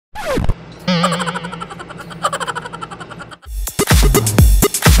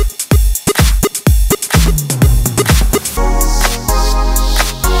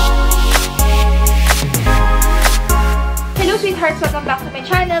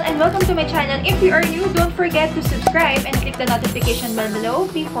welcome to my channel. If you are new, don't forget to subscribe and click the notification bell below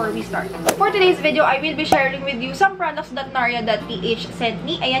before we start. For today's video, I will be sharing with you some products that NARIA.PH sent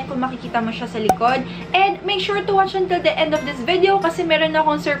me. Ayan, kung makikita mo siya sa likod. And make sure to watch until the end of this video kasi meron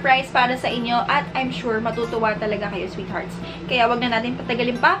akong surprise para sa inyo at I'm sure matutuwa talaga kayo, sweethearts. Kaya wag na natin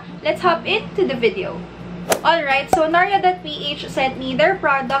patagalin pa. Let's hop into the video. Alright, so NARIA.PH sent me their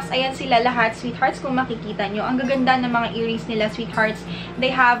products. Ayan sila lahat, sweethearts, kung makikita nyo. Ang gaganda ng mga earrings nila, sweethearts.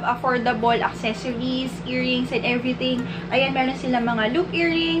 They have affordable accessories, earrings, and everything. Ayan, meron sila mga loop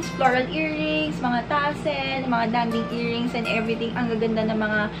earrings, floral earrings, mga tassel, mga danding earrings, and everything. Ang gaganda ng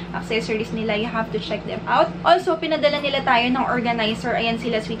mga accessories nila. You have to check them out. Also, pinadala nila tayo ng organizer. Ayan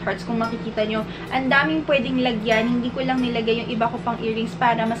sila, sweethearts, kung makikita nyo. Ang daming pwedeng lagyan. Hindi ko lang nilagay yung iba ko pang earrings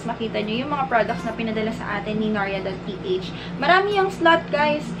para mas makita nyo yung mga products na pinadala sa atin ni NARIA.PH. Marami yung slot,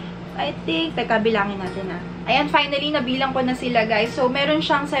 guys. I think, bilangin natin na. Ayan, finally, nabilang ko na sila, guys. So, meron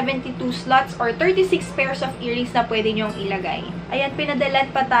siyang 72 slots or 36 pairs of earrings na pwede nyong ilagay. Ayan, pinadalan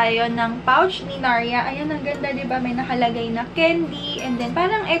pa tayo ng pouch ni Naria. Ayan, ang ganda, diba? May nakalagay na candy. And then,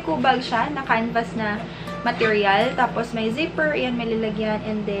 parang eco bag siya, na canvas na material. Tapos, may zipper. Ayan, may lalagyan.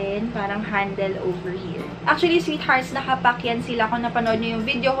 And then, parang handle over here. Actually, sweethearts, nakapack yan sila. Kung napanood nyo yung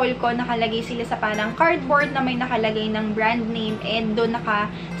video haul ko, nakalagay sila sa parang cardboard na may nakalagay ng brand name. And doon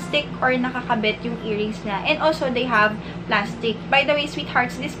naka-stick or nakakabit yung earrings na. And also, they have plastic. By the way,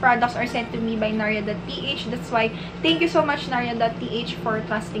 sweethearts, these products are sent to me by NARIA.PH. That's why, thank you so much, NARIA.PH, for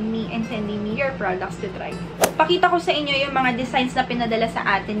trusting me and sending me your products to try. Pakita ko sa inyo yung mga designs na pinadala sa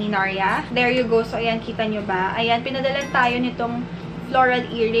atin ni Naria. There you go. So, ayan, kita nyo ba? Ayan, pinadalan tayo nitong floral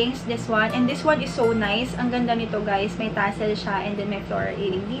earrings, this one. And this one is so nice. Ang ganda nito, guys. May tassel siya and then may floral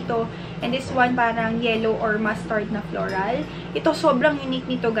earring dito. And this one parang yellow or mustard na floral. Ito sobrang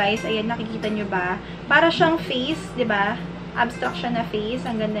unique nito, guys. Ayan, nakikita nyo ba? Para siyang face, 'di ba? Abstract siya na face.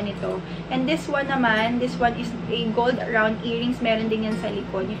 Ang ganda nito. And this one naman, this one is a gold round earrings. Meron din yan sa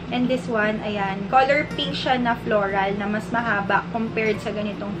likod. And this one, ayan, color pink siya na floral na mas mahaba compared sa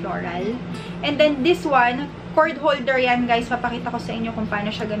ganitong floral. And then this one, cord holder yan, guys. Papakita ko sa inyo kung paano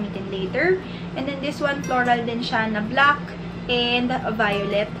siya gamitin later. And then this one, floral din siya na black and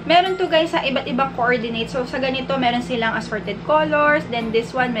violet. Meron to, guys, sa iba't ibang coordinates. So, sa ganito, meron silang assorted colors. Then,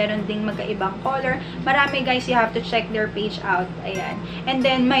 this one, meron ding magkaibang color. Marami, guys, you have to check their page out. Ayan. And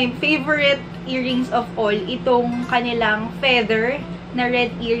then, my favorite earrings of all, itong kanilang feather na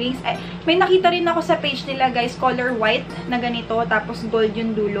red earrings. Ay, may nakita rin ako sa page nila, guys, color white na ganito, tapos gold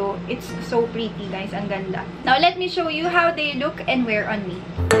yung dulo. It's so pretty, guys. Ang ganda. Now, let me show you how they look and wear on me.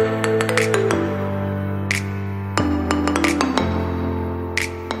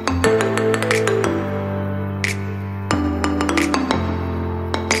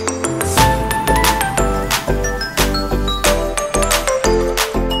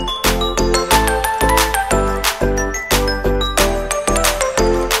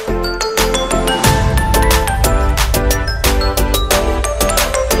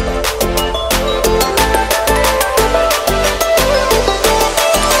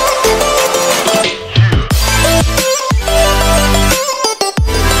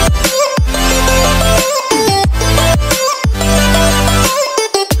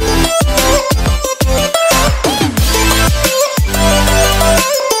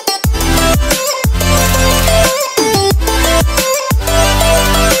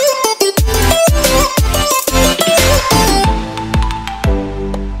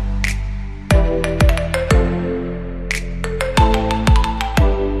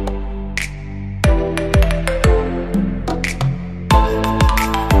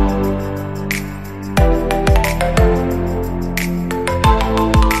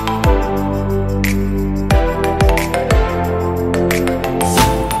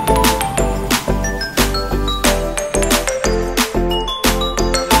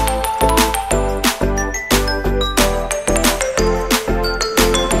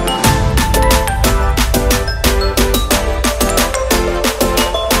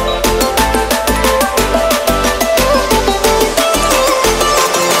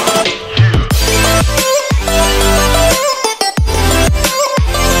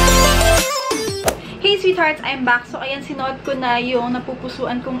 I'm back. So, ayan, sinuot ko na yung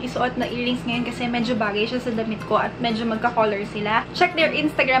napupusuan kong isuot na earrings ngayon kasi medyo bagay siya sa damit ko at medyo magka-color sila. Check their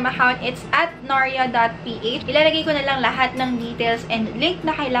Instagram account. It's at NARIA.PH. Ilalagay ko na lang lahat ng details and link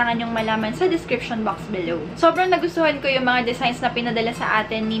na kailangan yung malaman sa description box below. Sobrang nagustuhan ko yung mga designs na pinadala sa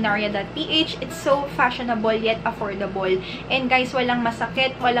atin ni NARIA.PH. It's so fashionable yet affordable. And guys, walang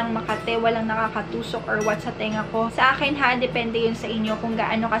masakit, walang makate, walang nakakatusok or what sa tenga ko. Sa akin ha, depende yun sa inyo kung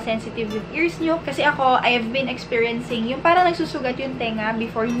gaano ka-sensitive yung ears nyo. Kasi ako, I have been experiencing experiencing yung parang nagsusugat yung tenga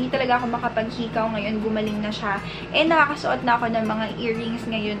before. Hindi talaga ako makapaghikaw. Ngayon, gumaling na siya. And nakakasuot na ako ng mga earrings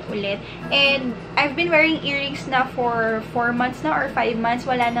ngayon ulit. And I've been wearing earrings na for 4 months na or 5 months.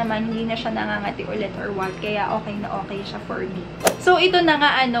 Wala naman, hindi na siya nangangati ulit or what. Kaya okay na okay siya for me. So, ito na nga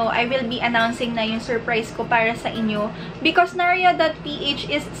I will be announcing na yung surprise ko para sa inyo. Because NARIA.PH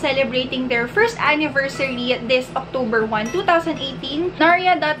is celebrating their first anniversary this October 1, 2018.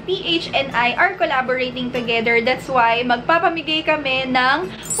 NARIA.PH and I are collaborating together. That's why magpapamigay kami ng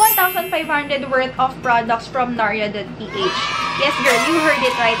 1,500 worth of products from NARIA.PH. Yes, girl, you heard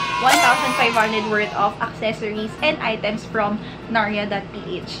it right. 1,500 worth of accessories and items from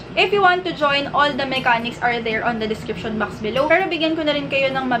NARIA.PH. If you want to join, all the mechanics are there on the description box below. Pero bigyan ko na rin kayo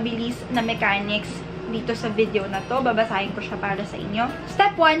ng mabilis na mechanics dito sa video na to. Babasahin ko siya para sa inyo.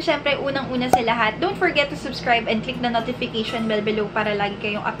 Step 1, syempre, unang-una sa lahat, don't forget to subscribe and click the notification bell below para lagi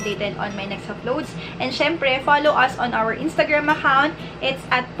kayong updated on my next uploads. And syempre, follow us on our Instagram account. It's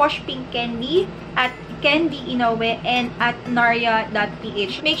at poshpinkcandy, at Candy Inoue, and at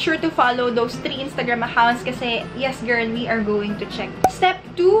NARIA.PH. Make sure to follow those 3 Instagram accounts kasi, yes girl, we are going to check. Step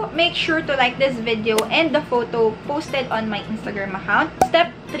 2, make sure to like this video and the photo posted on my Instagram account. Step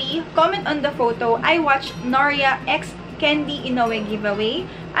 3, comment on the photo. I watched NARIA X Candy Inoue giveaway.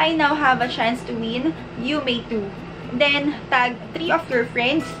 I now have a chance to win. You may too. Then, tag 3 of your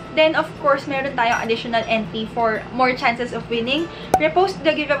friends. Then, of course, meron tayong additional entry for more chances of winning. Repost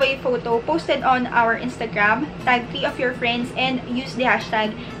the giveaway photo posted on our Instagram. Tag 3 of your friends and use the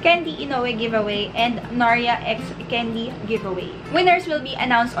hashtag Candy Inoue Giveaway and NARIA X Candy Giveaway. Winners will be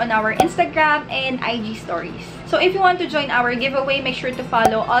announced on our Instagram and IG stories. So, if you want to join our giveaway, make sure to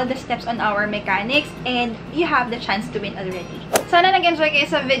follow all the steps on our mechanics and you have the chance to win already. Sana nag-enjoy kayo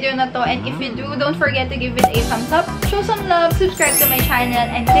sa video na to, and if you do, don't forget to give it a thumbs up, show some love, subscribe to my channel,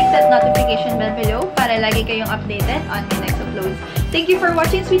 and click that notification bell below para lagi kayong updated on my next uploads. Thank you for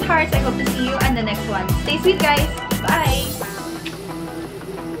watching, sweethearts. I hope to see you on the next one. Stay sweet, guys. Bye!